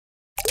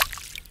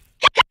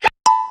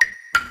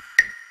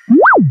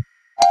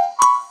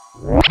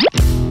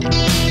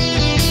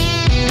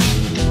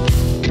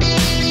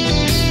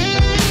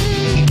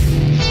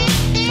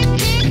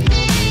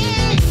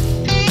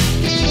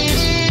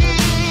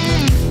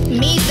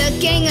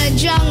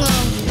jungle.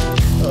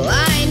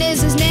 Lion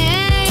is his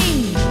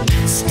name.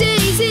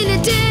 Stays in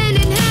a den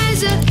and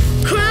has a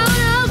crown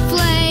of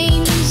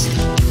flames.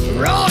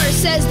 Roar,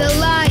 says the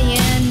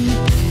lion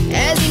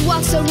as he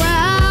walks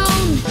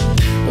around.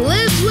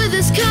 Lives with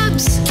his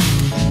cubs,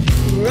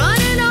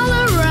 running all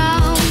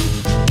around.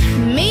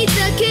 Meet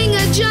the king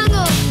of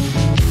jungle.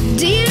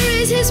 Deer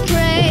is his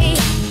prey.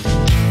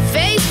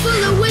 Face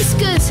full of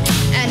whiskers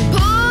and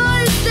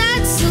paws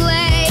that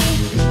slay.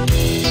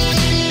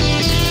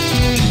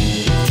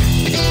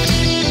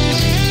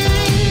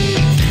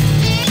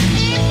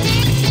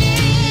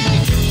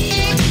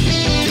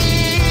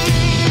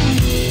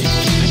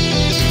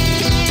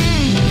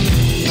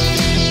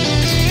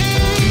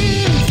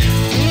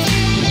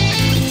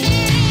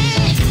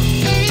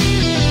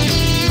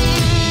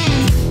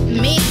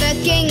 Meet the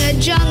king of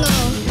jungle.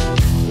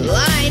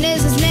 Lion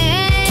is his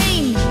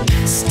name.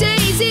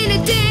 Stays in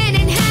a den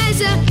and has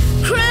a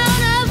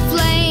crown of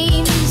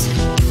flames.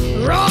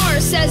 Roar,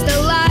 says the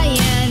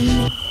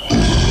lion.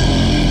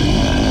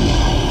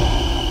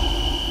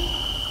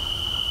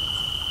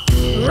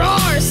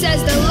 Roar,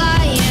 says the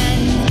lion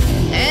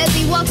as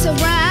he walks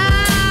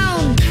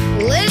around.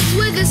 Lives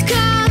with his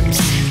cubs,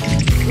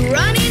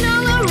 running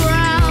all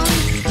around.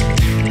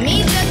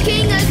 Meet the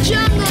king of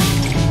jungle.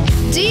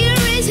 Deer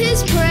is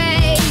his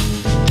prey.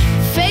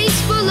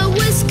 Face full of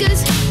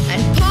whiskers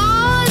and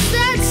paws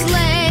that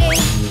slay.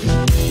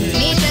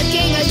 Meet the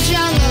king of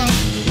jungle.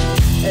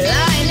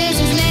 Lion is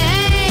his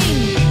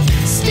name.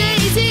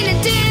 Stays in a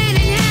den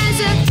and has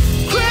a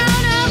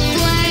crown of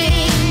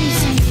flames.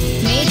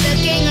 Meet the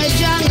king of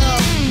jungle.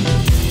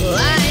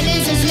 Lion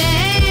is his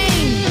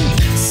name.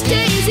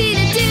 Stays in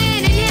a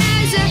den and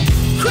has a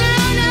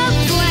crown of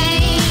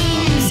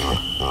flames.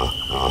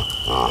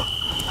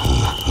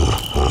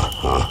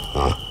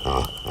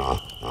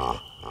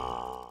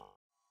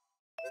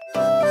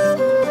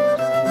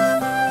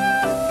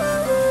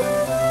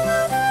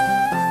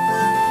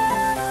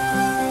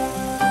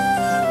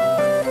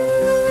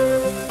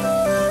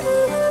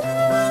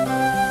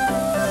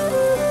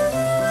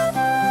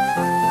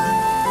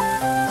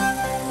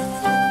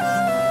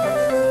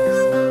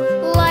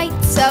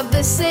 Lights of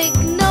the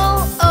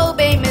signal,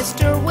 obey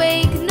Mr.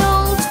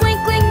 Wignall.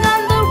 Twinkling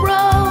on the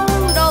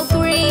road, all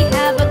three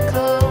have a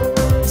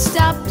code.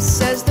 Stop,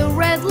 says the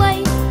red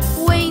light.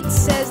 Wait,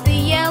 says the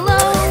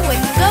yellow.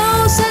 And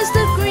go, says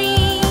the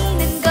green.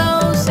 And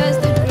go, says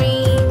the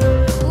green.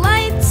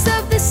 Lights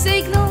of the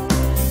signal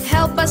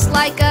help us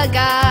like a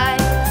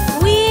guide.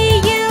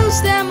 We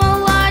use them a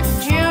lot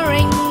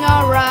during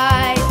our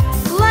ride.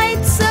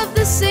 Lights of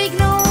the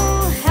signal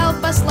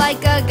help us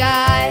like a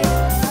guide.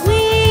 We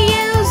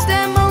use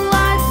them a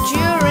lot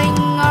during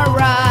our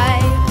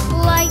ride.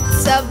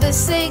 Lights of the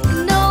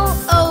signal,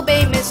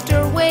 obey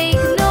Mr.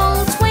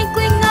 Wignall.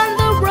 Twinkling on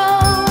the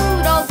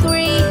road, all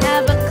three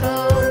have a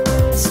code.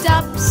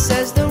 Stop,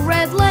 says the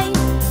red light.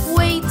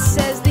 Wait,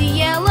 says the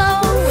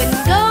yellow. And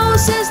go,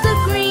 says the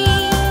green.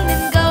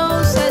 And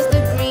go, says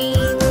the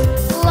green.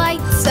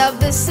 Lights of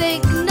the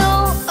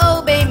signal,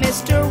 obey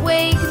Mr.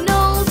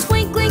 Wignall.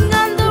 Twinkling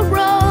on the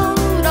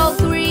road, all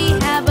three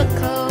have a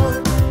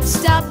code.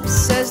 Stop,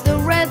 says the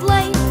red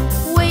light.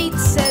 Wait,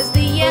 says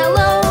the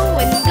yellow.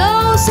 And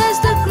go, says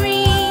the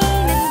green.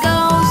 And go,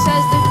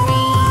 says the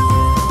green.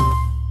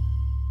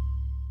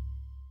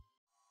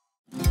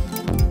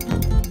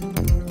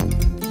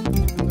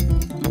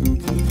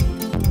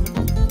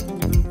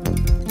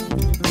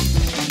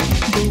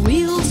 The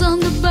wheels on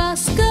the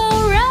bus go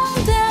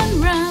round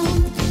and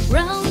round,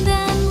 round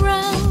and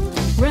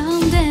round,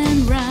 round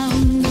and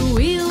round. The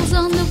wheels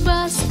on the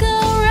bus go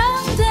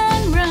round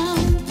and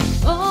round,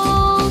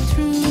 all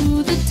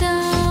through the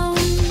town.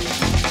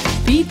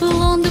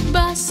 People on the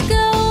bus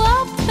go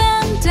up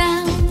and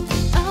down,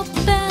 up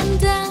and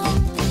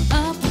down,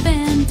 up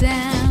and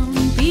down.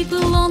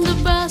 People on the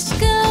bus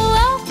go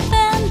up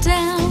and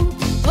down,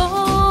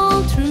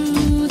 all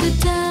through the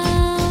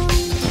town.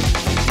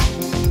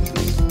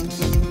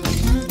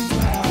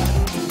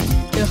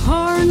 The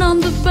horn on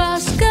the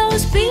bus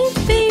goes beep,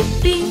 beep,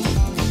 beep,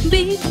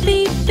 beep,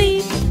 beep,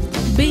 beep,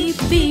 beep,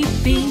 beep,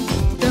 beep.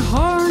 The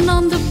horn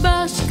on the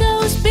bus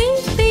goes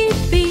beep, beep,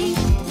 beep,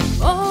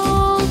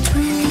 all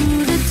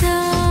through the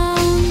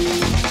town.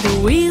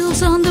 The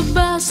wheels on the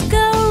bus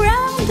go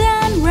round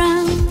and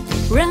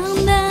round,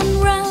 round and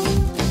round,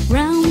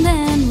 round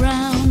and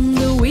round.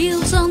 The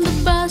wheels on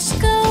the bus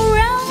go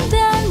round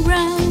and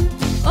round,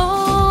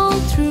 all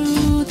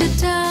through the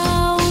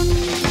town.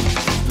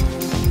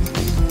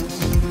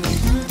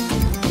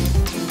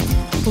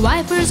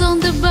 Wipers on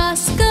the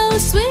bus go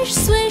swish,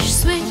 swish,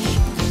 swish,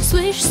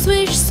 swish,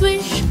 swish,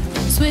 swish,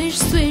 swish,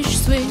 swish,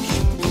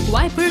 swish.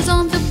 Wipers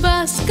on the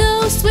bus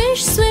go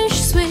swish, swish,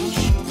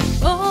 swish,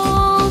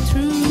 all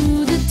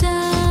through the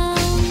town.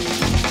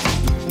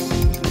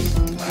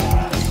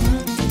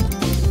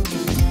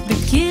 The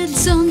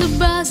kids on the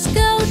bus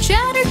go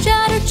chatter,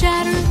 chatter,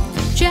 chatter,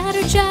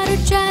 chatter, chatter,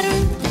 chatter,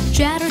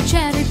 chatter,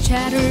 chatter,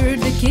 chatter.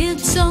 The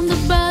kids on the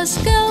bus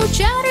go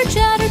chatter,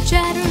 chatter,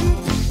 chatter,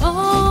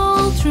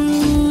 all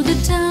through the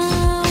town.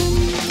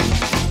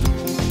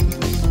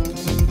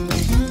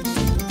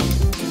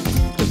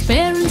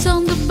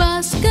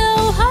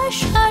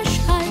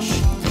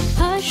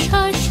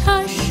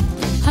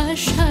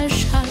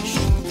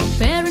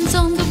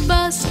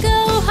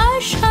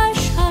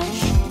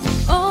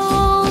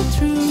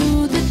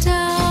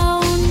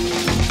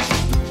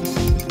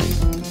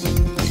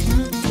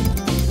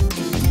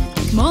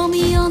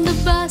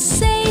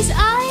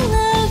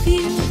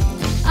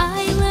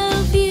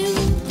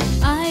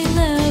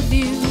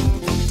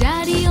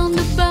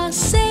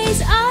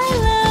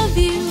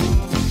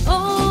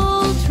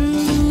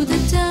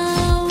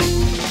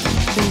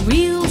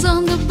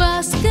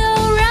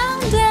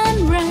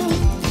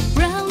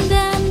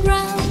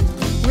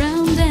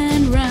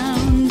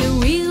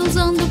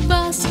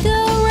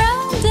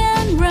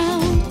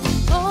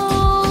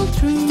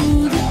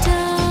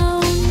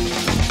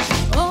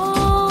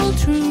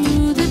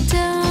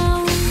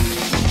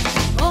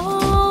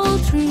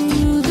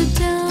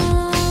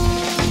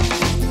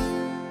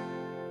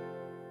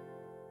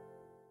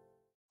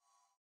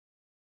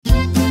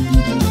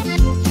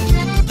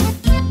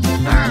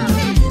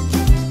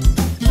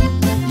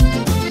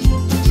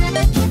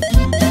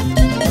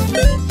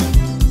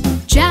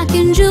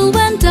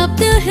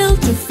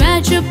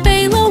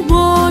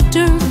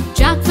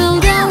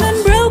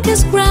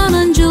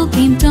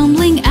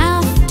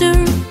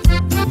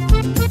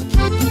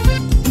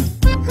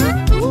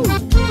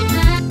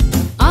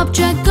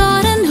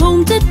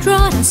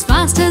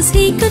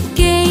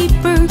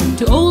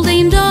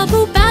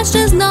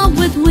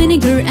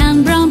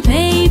 brown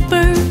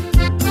paper.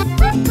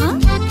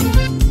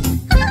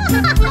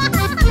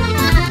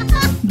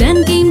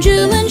 Then came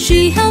Jill and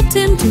she helped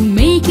him to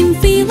make him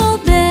feel all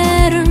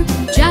better.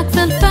 Jack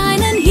felt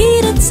fine and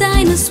he did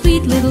sign a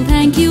sweet little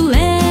thank you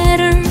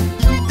letter.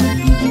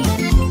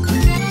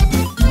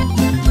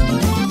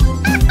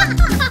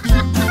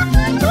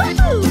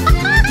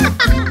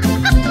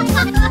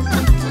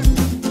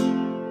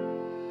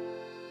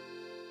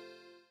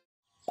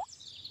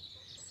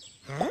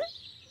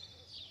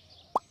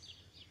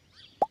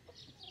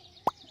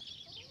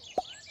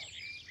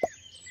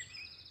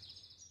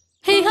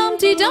 Hey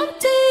Humpty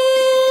Dumpty,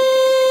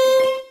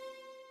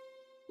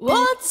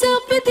 what's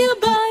up with you,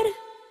 bud?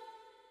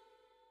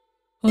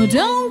 Oh,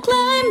 don't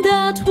climb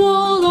that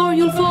wall or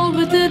you'll fall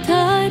with a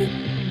thud.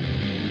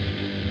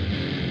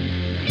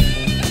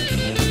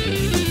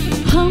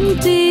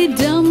 Humpty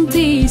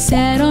Dumpty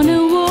sat on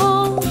a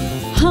wall.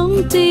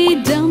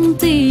 Humpty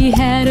Dumpty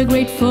had a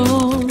great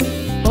fall.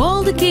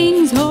 All the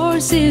king's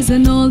horses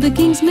and all the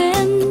king's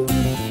men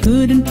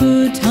couldn't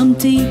put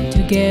Humpty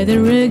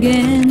together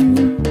again.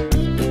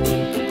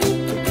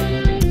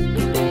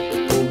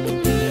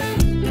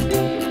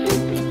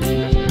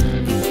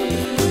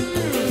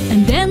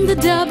 And then the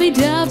Dubby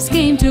Dubs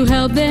came to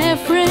help their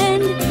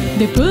friend.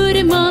 They put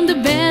him on the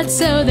bed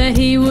so that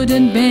he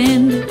wouldn't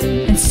bend.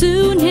 And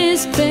soon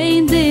his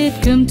pain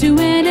did come to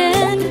an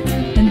end.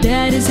 And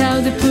that is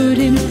how they put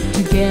him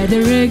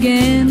together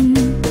again.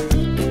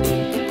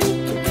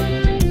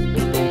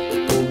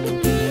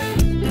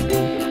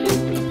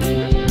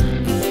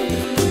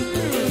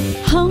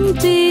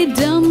 Humpty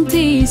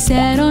Dumpty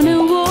sat on a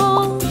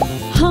wall.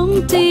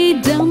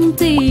 Humpty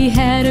Dumpty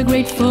had a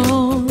great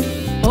fall.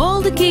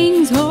 All the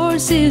king's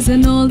horses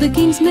and all the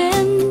king's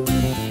men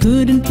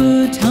couldn't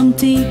put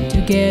Humpty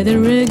together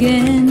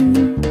again.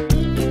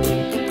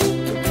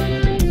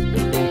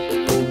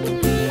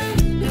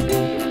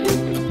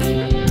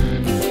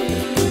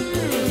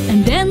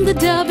 And then the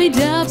Dubby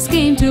Dubs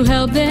came to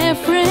help their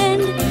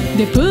friend.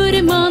 They put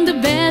him on the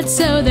bed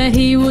so that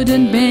he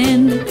wouldn't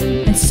bend.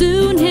 And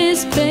soon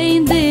his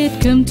pain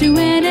did come to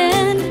an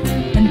end.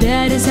 And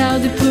that is how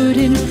they put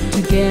him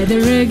together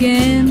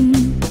again.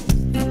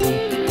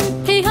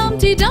 Hey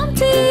Humpty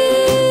Dumpty,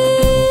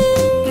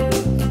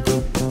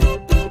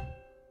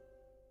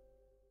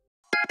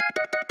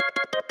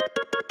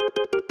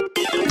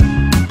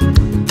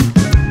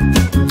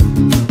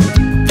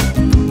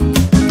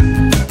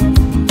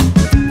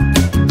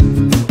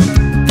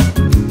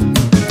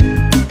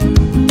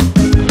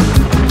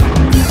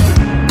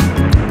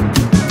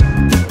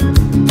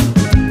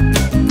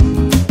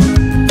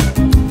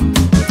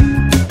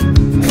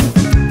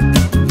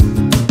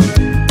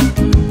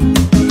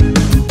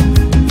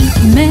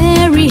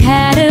 Mary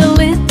had a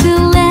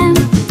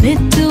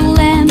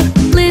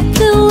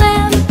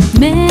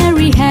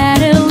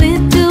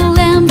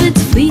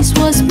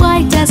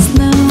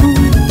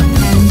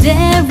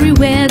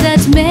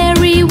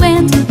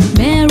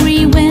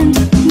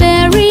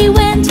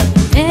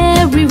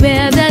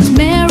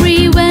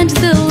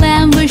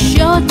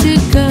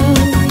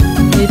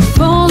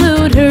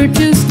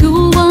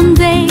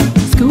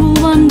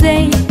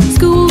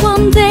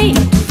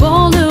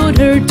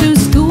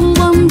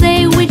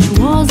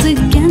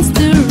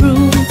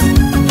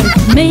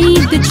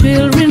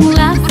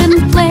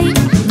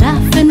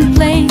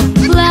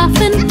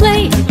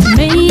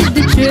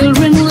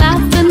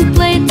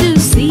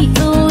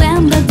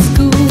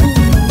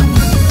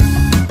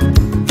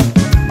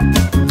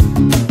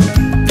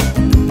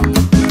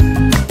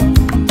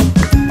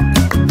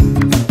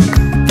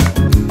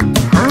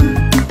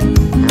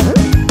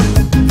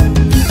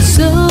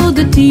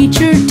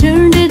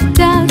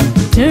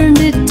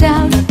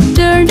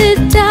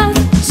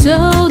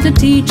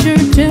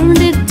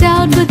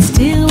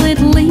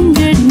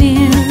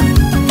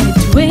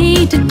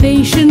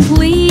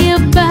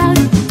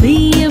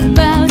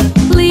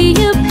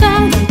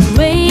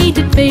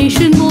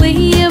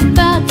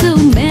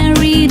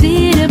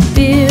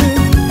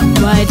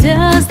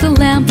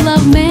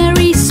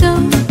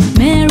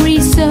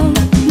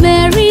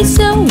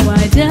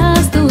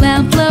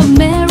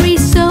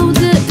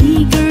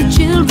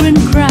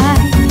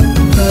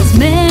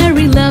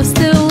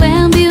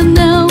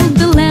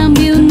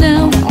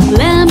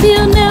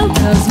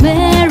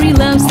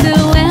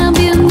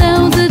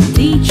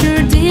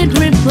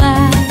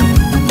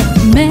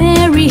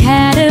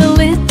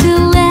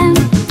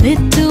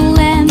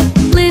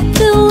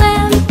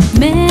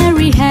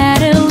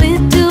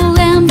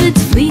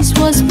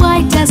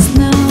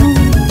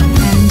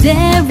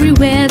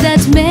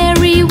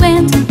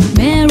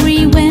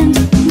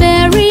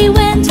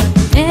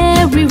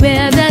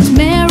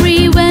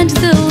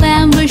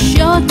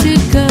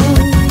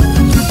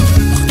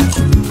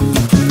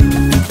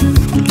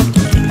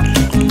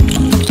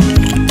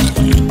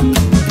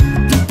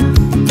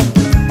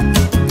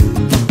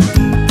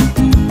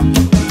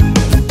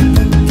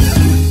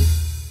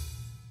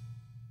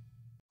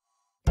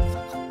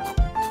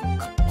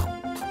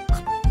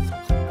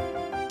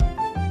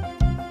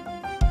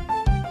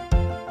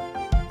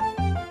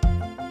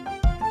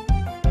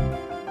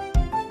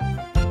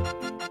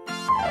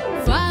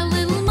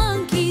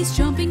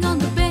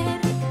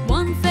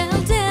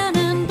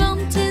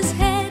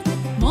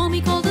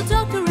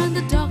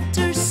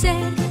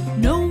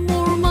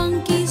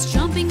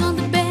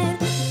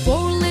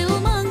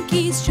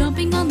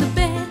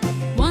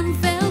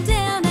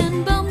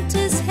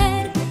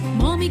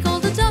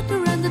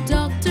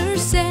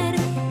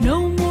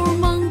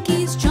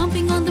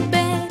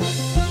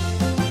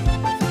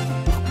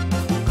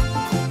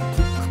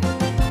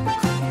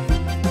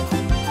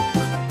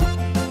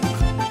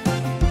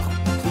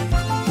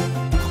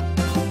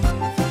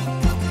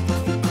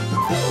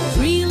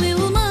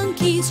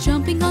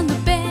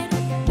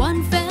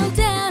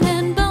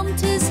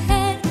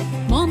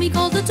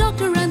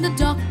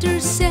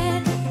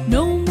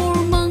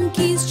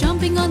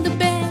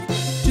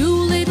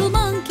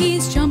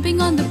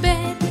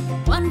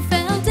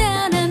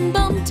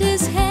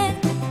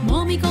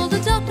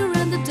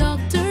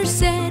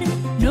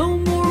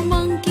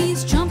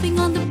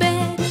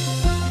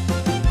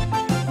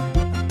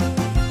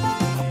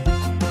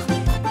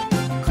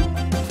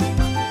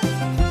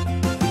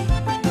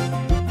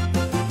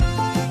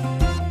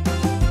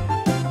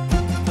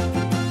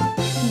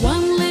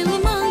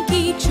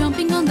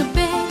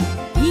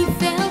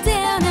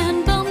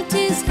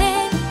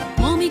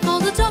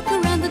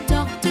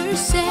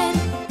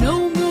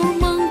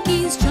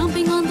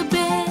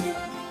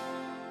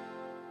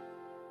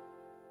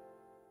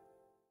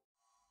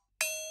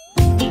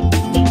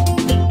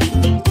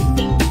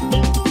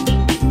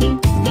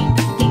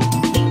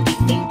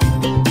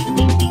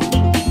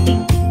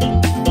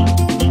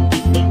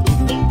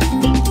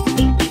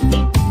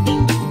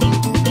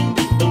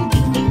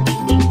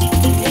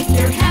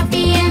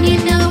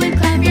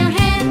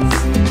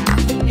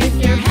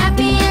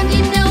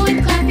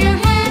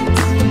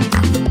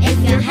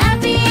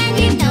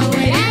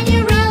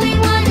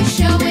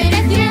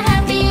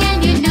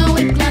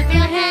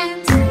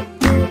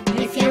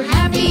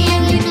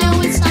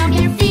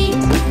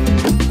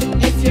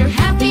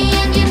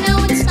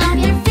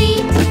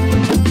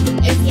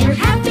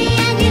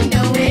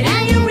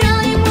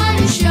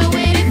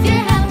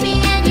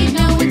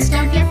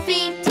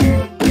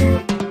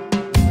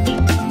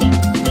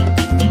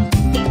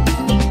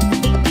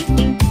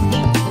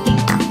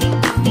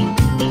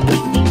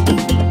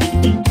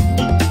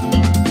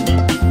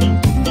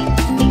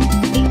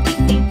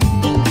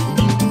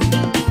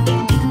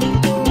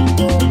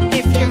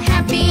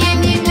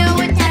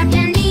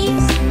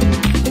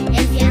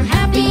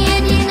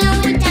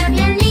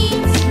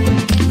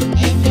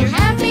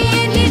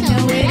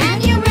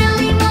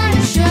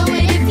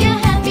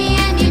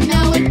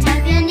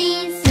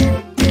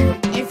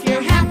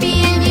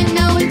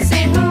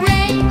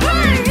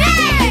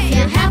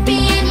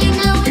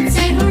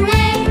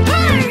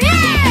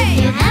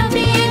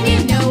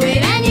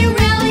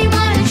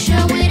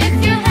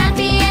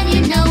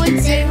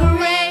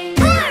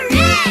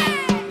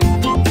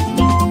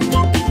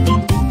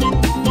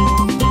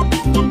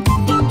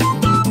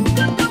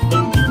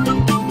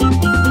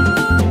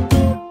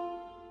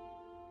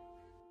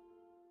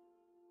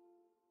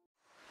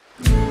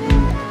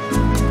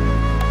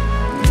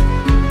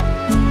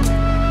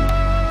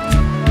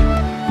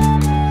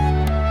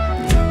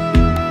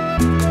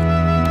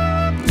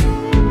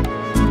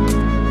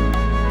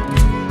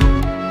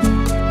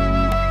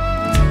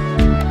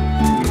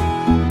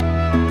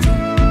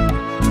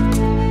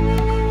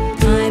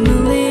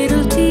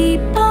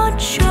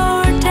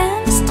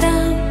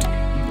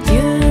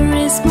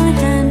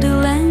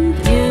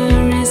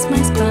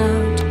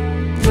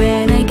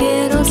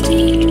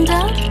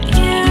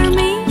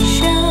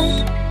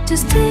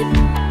Just tip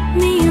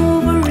me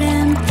over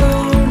and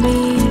pour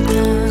me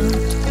out.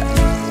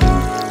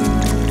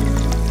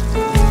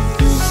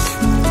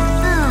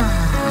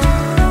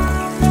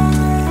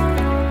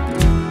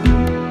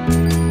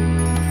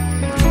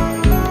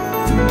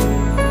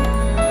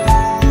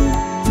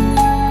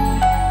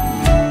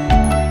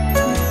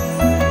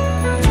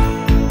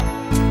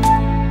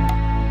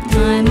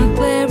 I'm a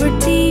clever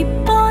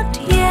teapot,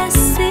 yes,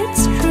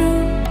 it's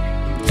true.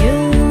 You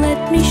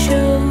let me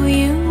show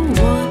you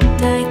what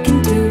I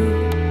can do.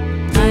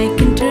 I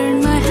can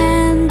turn my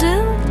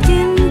handle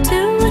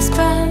into a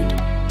spout.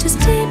 Just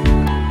tip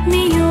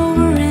me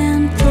over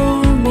and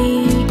pour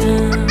me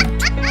out.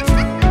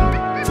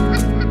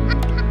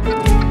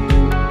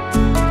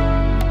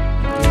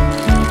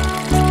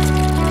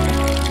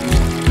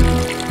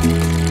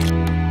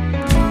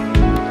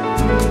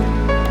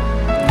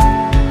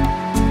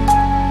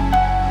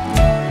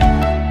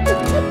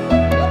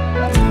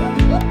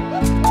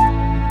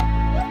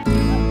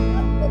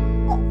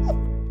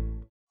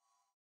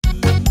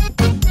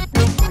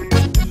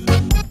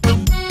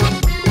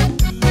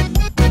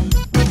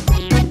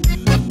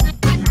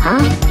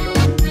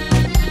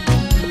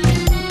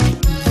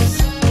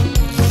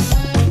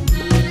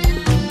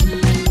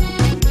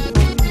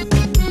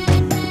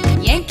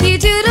 Yankee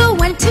Doodle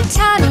went to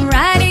town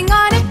riding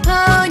on a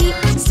pony.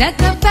 Stuck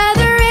a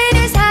feather in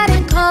his hat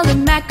and called it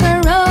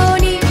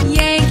macaroni.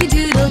 Yankee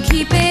Doodle,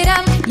 keep it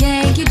up.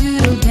 Yankee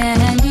Doodle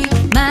dandy.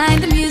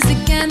 Mind the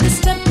music and the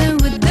stuff,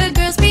 and would the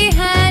girls be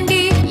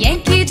handy?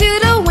 Yankee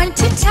Doodle went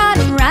to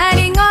town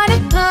riding on a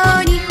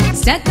pony.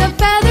 Stuck a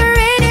feather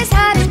in his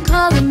hat and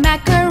called it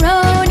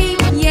macaroni.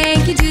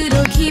 Yankee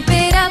Doodle, keep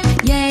it up.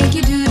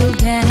 Yankee Doodle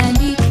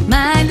dandy.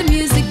 Mind the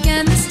music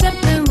and the stuff,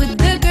 and would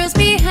the girls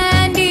be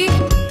handy?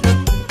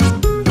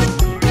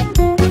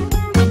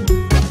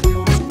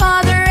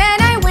 Father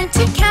and I went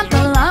to camp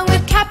along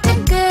with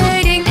Captain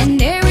Gooding, and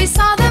there we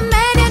saw the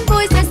men and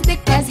boys as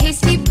thick as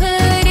hasty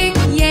pudding.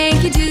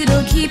 Yankee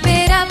Doodle, keep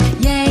it up.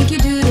 Yankee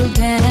Doodle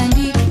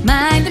dandy.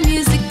 Mind the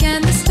music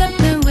and the stuff,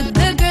 and would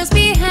the girls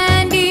be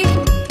handy?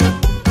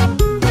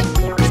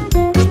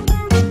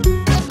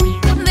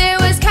 There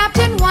was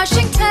Captain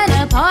Washington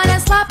upon a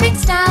slopping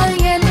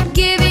stallion,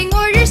 giving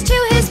orders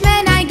to his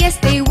men, I guess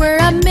they were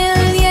a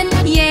million.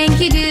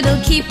 Yankee Doodle,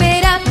 keep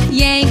it up.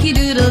 Yankee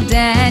Doodle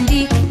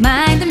dandy.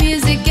 Mind the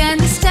music and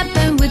the step,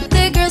 and would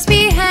the girls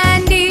be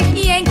handy?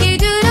 Yankee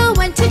Doodle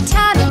went to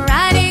town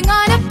riding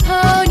on a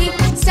pony.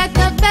 Stuck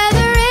a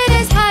feather in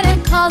his hat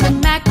and called it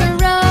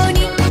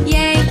macaroni.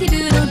 Yankee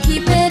Doodle,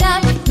 keep it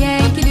up.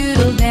 Yankee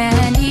Doodle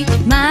dandy.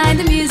 Mind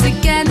the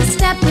music and the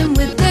step, and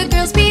would the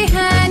girls be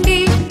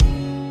handy?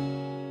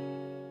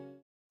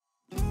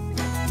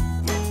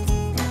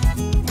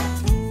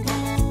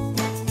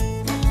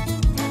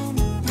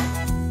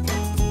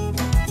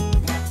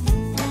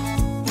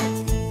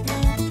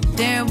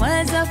 There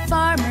was a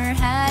farmer,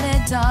 had a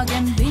dog,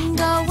 and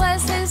Bingo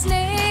was his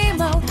name.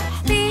 Oh,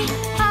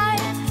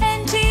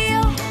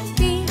 B-I-N-G-O,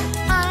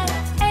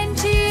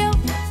 B-I-N-G-O,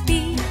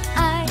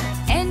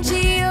 B-I-N-G-O,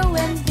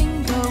 and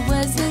Bingo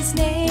was his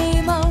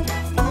name. Oh,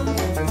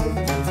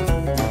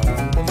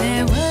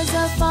 there was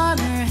a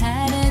farmer,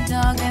 had a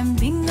dog, and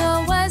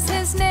Bingo was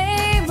his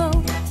name.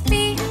 Oh,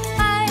 B-I-N-G-O,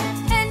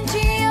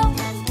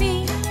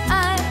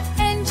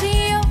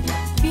 B-I-N-G-O,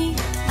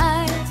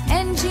 B-I-N-G-O,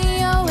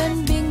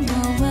 and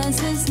Bingo was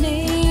his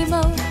name.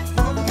 Oh,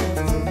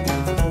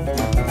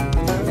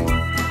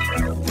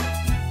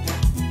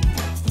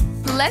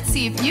 let's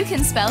see if you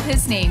can spell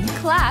his name.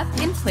 Clap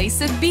in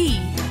place of B.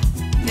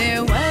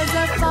 There was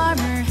a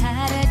farmer,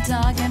 had a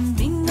dog, and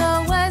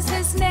Bingo was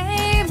his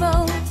name.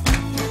 Oh,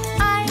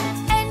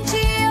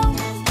 I-N-G-O,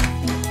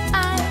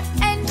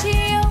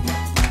 I-N-G-O,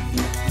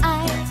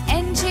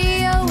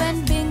 I-N-G-O,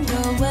 and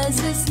Bingo was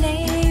his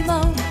name.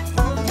 Oh,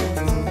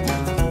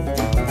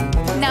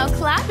 now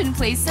clap in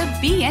place of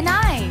B and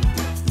I.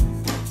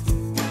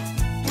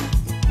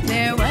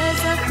 There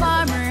was a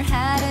farmer,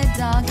 had a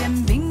dog,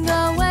 and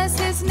Bingo was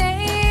his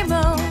name.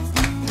 Oh,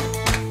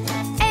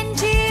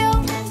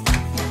 N-G-O,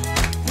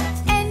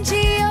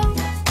 N-G-O,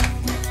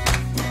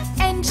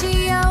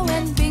 N-G-O,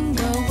 and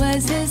Bingo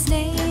was his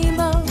name.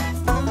 Oh,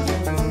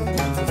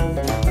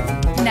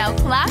 now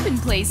clap in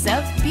place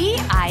of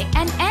B-I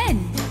and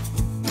N.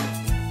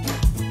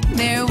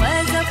 There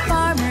was a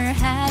farmer,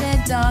 had a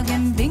dog,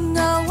 and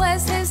Bingo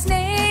was his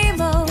name.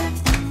 Oh,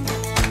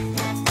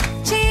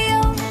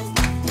 G-O,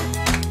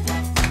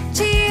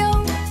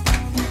 G-O,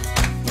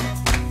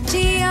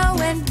 G-O,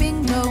 and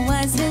Bingo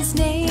was his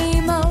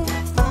name. Oh,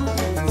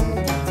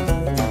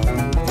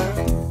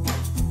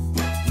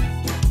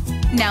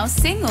 now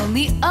sing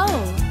only O.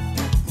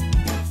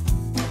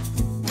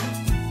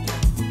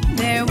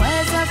 There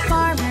was a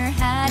farmer,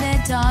 had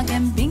a dog,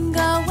 and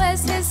Bingo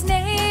was his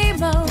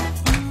name. Oh,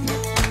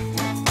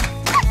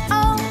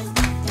 oh,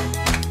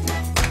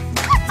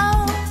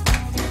 oh,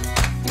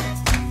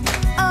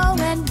 oh,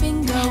 and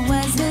Bingo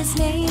was his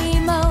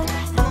name. Oh,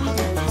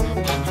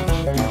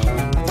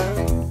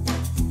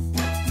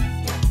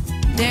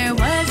 there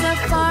was a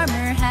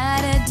farmer,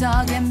 had a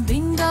dog, and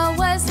Bingo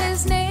was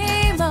his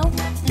name. Oh,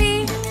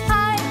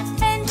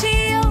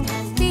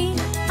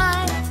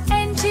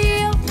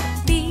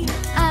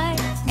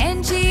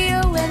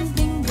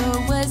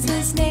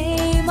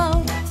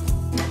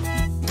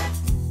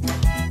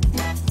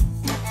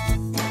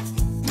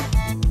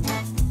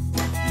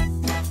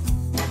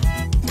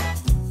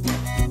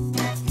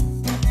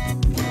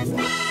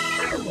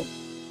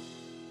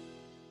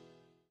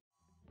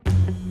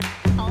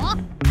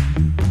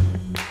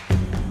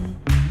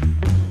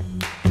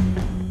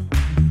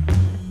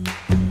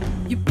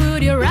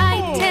 put your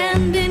right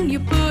hand in, you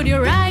put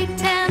your right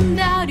hand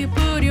out, you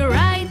put your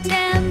right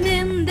hand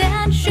in,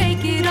 then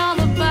shake it all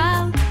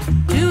about.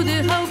 Do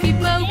the hokey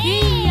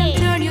pokey and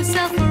turn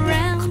yourself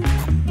around.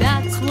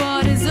 That's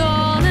what it's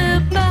all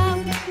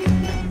about.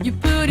 You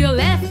put your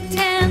left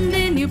hand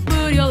in, you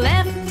put your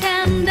left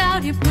hand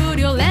out, you put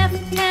your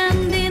left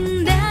hand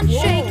in, then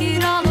shake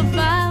it all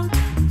about.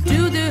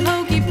 Do the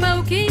hokey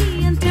pokey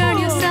and turn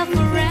yourself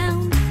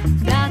around.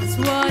 That's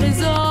what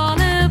it's all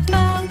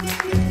about.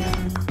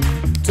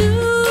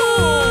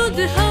 Do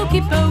the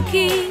hokey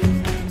pokey.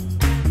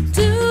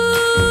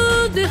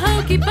 Do the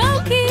hokey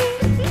pokey.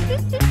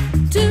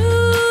 Do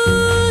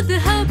the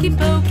hokey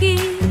pokey.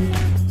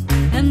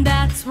 And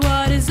that's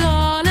what it's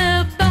all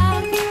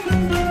about.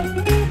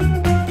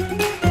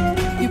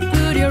 You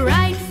put your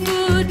right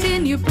foot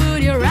in, you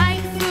put your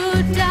right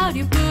foot out,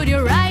 you put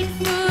your right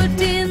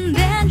foot in,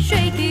 then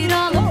shake it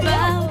all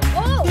about.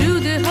 Do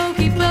the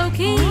hokey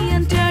pokey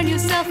and turn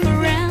yourself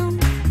around.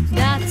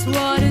 That's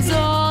what it's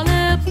all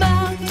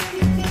about.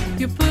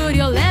 You put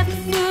your left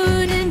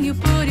foot in, you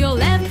put your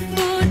left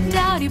foot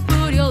out, you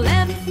put your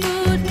left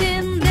foot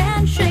in,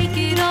 then shake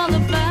it all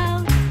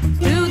about.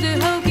 Do the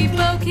hokey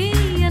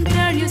pokey and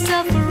turn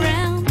yourself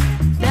around.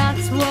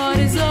 That's what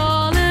it's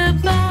all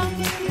about.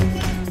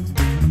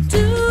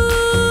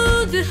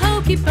 Do the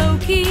hokey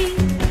pokey.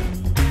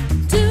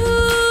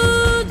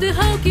 Do the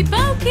hokey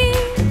pokey.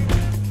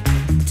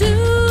 Do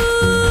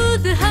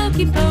the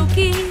hokey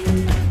pokey.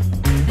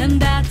 And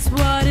that's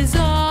what it's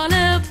all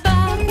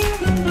about.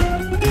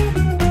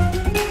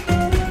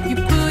 You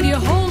put your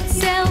whole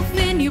self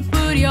in, you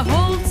put your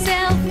whole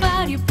self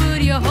out, you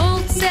put your whole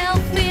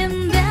self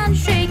in, then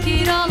shake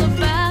it all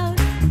about.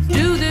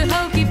 Do the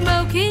hokey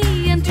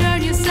pokey and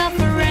turn yourself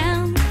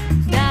around.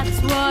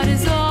 That's what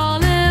it's all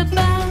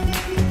about.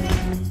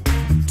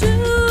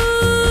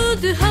 Do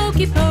the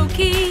hokey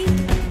pokey.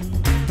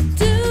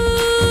 Do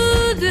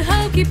the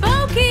hokey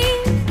pokey.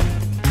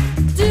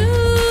 Do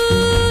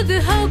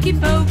the hokey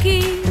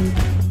pokey.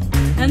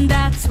 And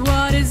that's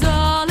what it's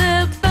all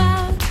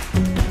about.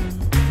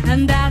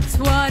 And that's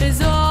what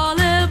it's all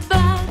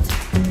about.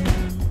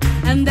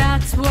 And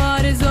that's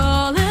what it's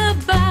all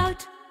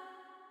about.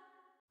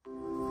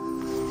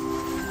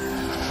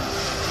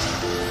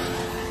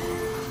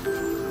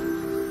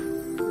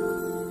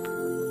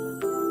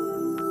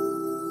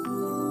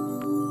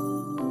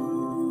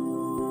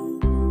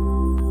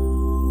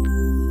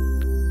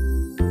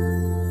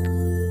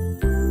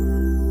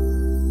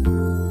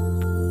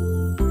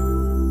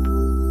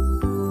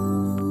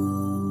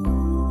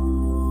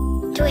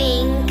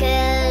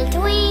 Twinkle,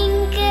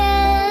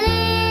 twinkle,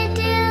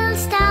 little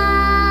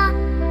star,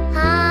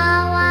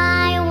 how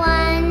I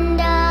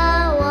wonder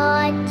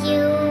what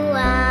you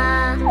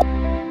are.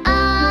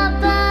 Up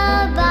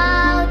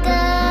above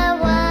the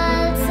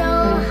world so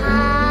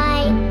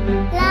high,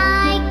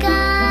 like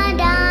a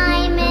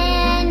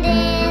diamond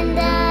in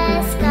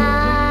the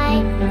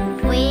sky.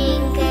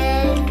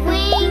 Twinkle,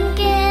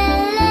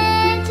 twinkle,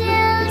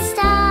 little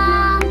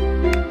star,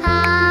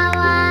 how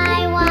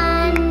I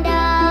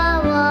wonder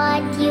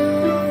what you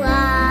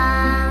are.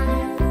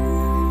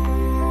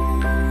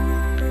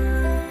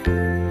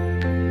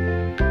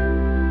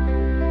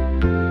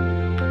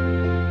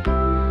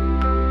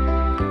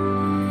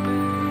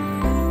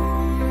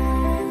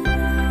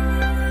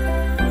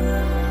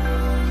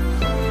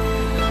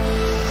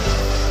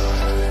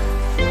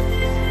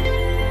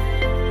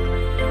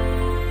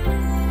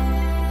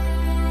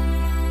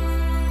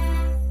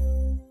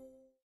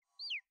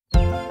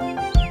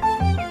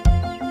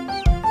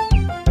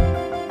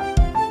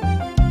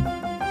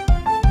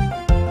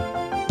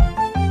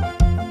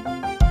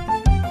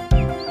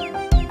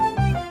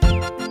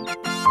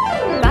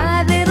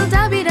 Five little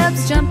Dubby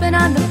Dubs jumping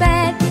on the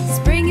bed.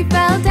 Springy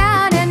fell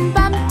down and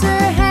bumped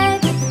her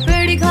head.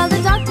 Birdie called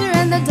the doctor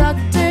and the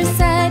doctor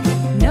said,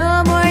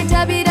 no more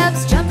Dubby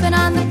Dubs jumping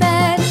on the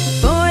bed.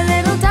 Four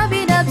little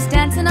Dubby Dubs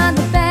dancing on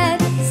the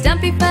bed.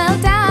 Stumpy fell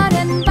down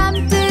and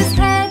bumped his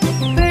head.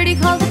 Birdie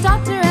called the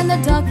doctor and the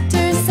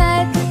doctor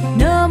said,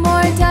 no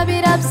more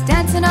Dubby Dubs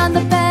dancing on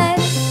the bed.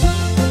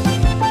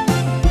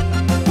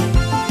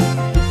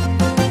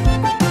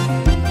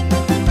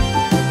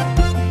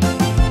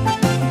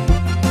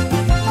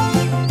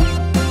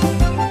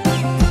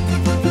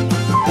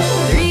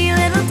 Three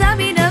little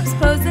Dubby Dubs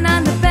posing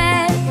on the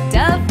bed.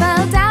 Dove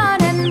fell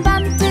down and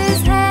bumped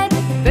his head.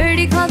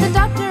 Birdie called the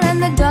doctor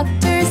and the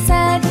doctor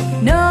said,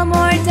 no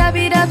more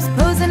Dubby Dubs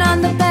posing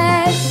on the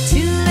bed.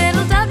 Two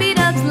little Dubby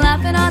Dubs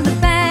laughing on the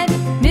bed.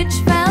 Mitch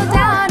fell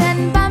down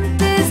and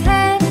bumped his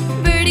head.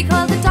 Birdie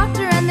called the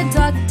doctor and the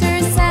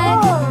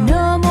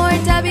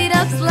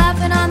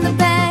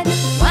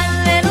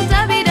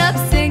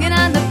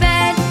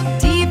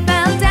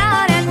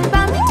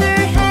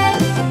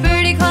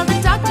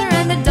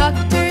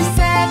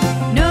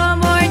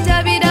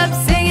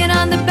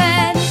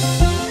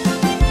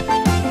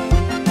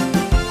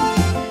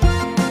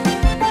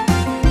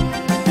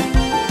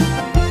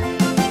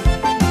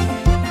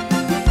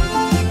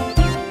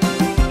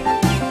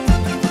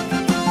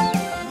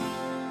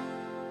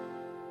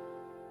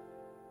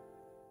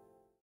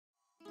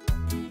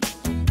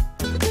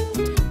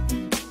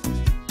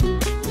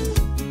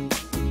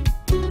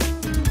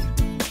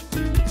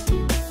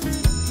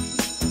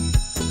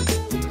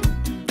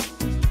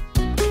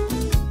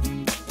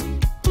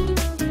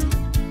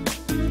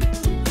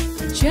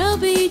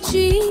Chubby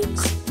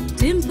cheeks,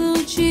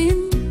 dimpled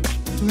chin,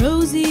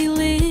 rosy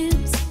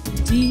lips,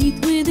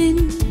 teeth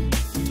within,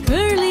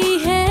 curly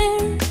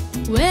hair,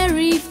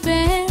 very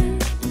fair,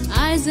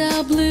 eyes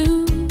are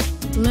blue,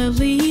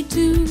 lovely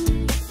too.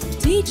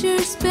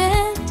 Teacher's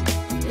pet,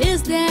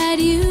 is that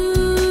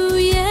you?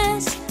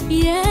 Yes,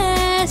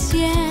 yes,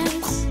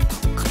 yes.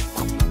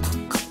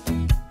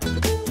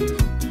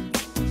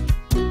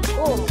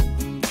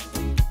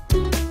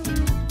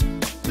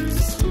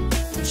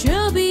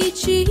 Chubby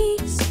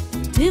cheeks,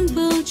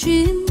 dimpled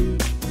chin,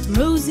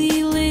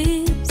 rosy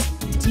lips,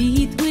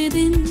 teeth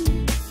within,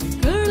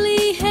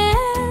 curly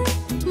hair,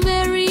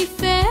 very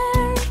fair,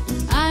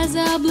 eyes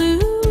are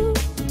blue,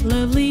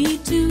 lovely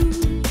too.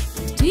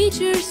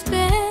 Teacher's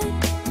pet,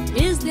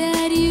 is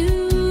that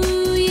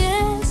you?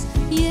 Yes,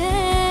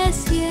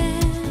 yes,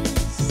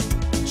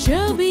 yes.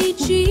 Chubby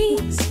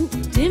cheeks,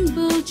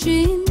 dimpled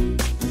chin,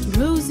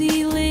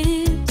 rosy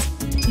lips,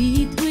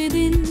 teeth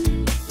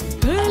within,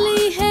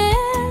 curly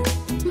hair,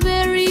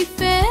 very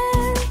fair,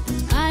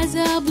 eyes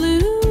are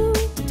blue,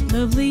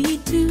 lovely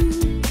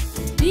too.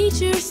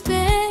 Teacher's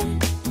pet,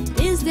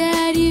 is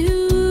that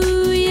you?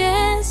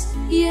 Yes,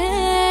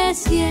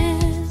 yes,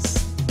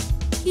 yes.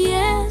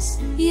 Yes,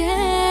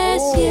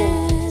 yes,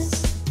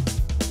 yes.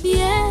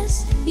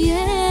 Yes,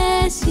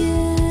 yes,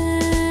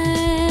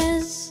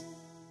 yes.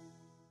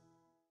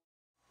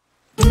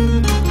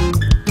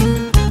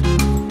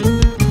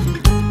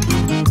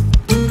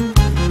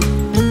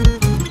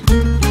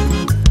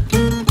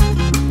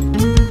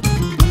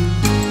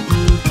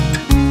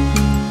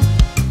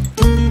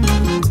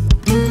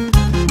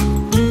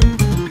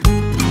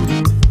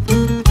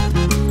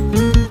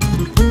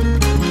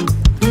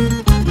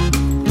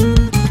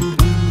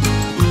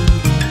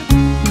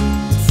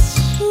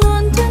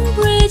 London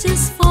Bridge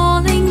is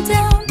falling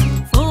down,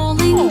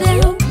 falling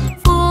down,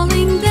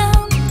 falling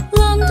down.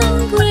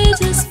 London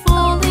Bridge is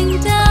falling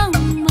down,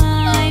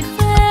 my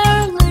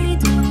fair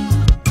lady.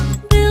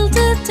 Build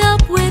it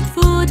up with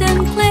wood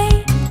and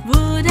clay,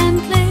 wood and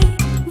clay,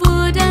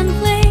 wood and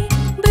clay.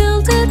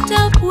 Build it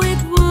up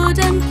with wood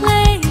and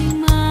clay,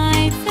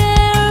 my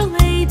fair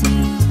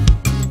lady.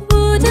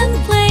 Wood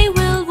and clay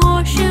will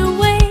wash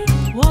away,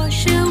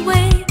 wash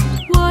away,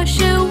 wash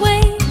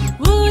away.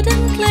 Wood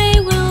and clay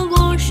will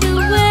wash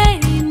away,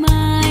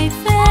 my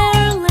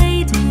fair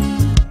lady.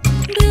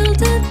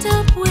 Build it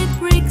up with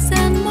bricks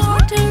and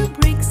mortar,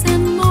 bricks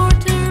and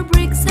mortar,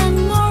 bricks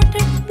and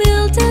mortar.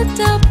 Build it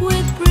up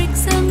with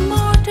bricks and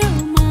mortar,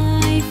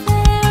 my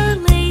fair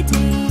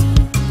lady.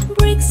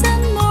 Bricks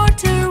and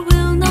mortar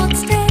will not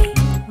stay,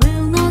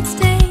 will not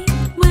stay,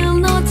 will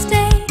not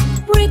stay.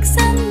 Bricks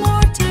and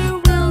mortar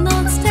will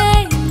not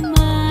stay,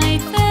 my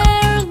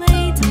fair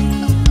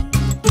lady.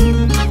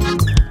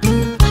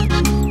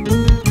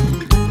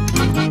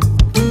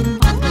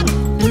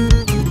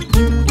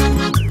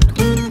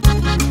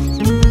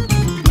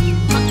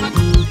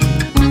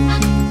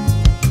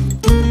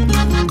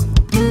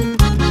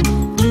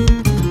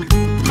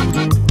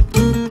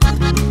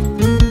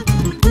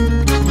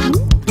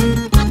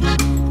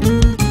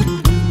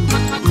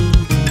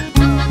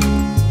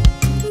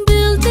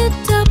 Build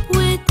it up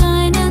with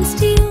iron and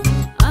steel,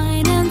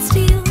 iron and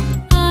steel,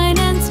 iron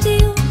and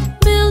steel.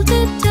 Build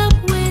it up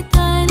with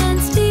iron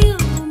and steel,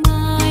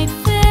 my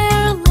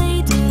fair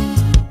lady.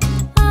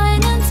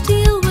 Iron and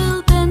steel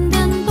will bend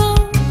and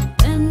bow,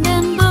 bend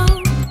and bow,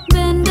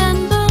 bend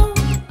and bow.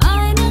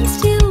 Iron and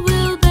steel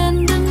will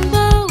bend and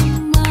bow,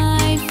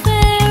 my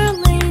fair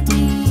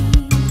lady.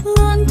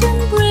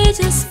 London Bridge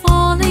is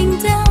falling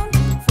down,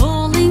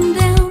 falling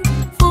down,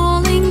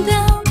 falling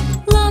down.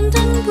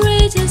 London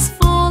Bridge is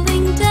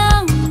falling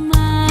down,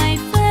 my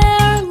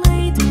fair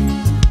lady.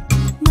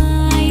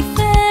 My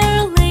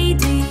fair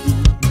lady,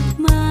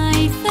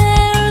 my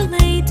fair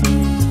lady.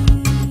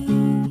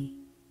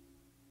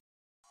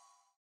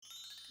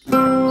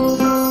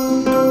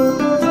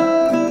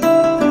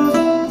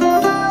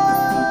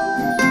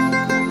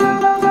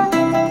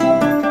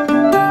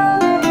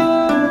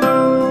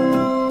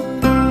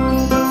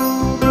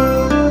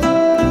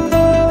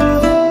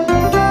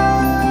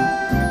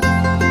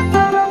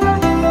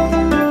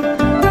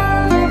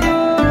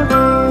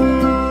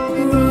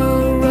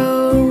 Row,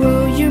 row,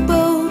 row your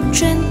boat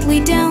gently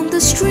down the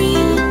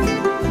stream.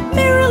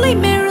 Merrily,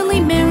 merrily,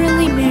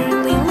 merrily,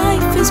 merrily,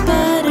 life is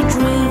but a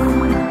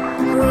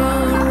dream.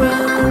 Row,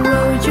 row,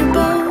 row your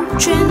boat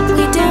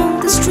gently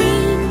down the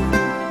stream.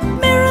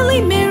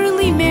 Merrily,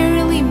 merrily,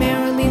 merrily,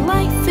 merrily,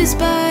 life is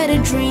but a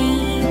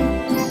dream.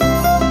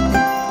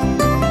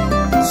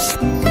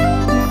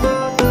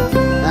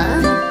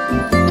 Huh?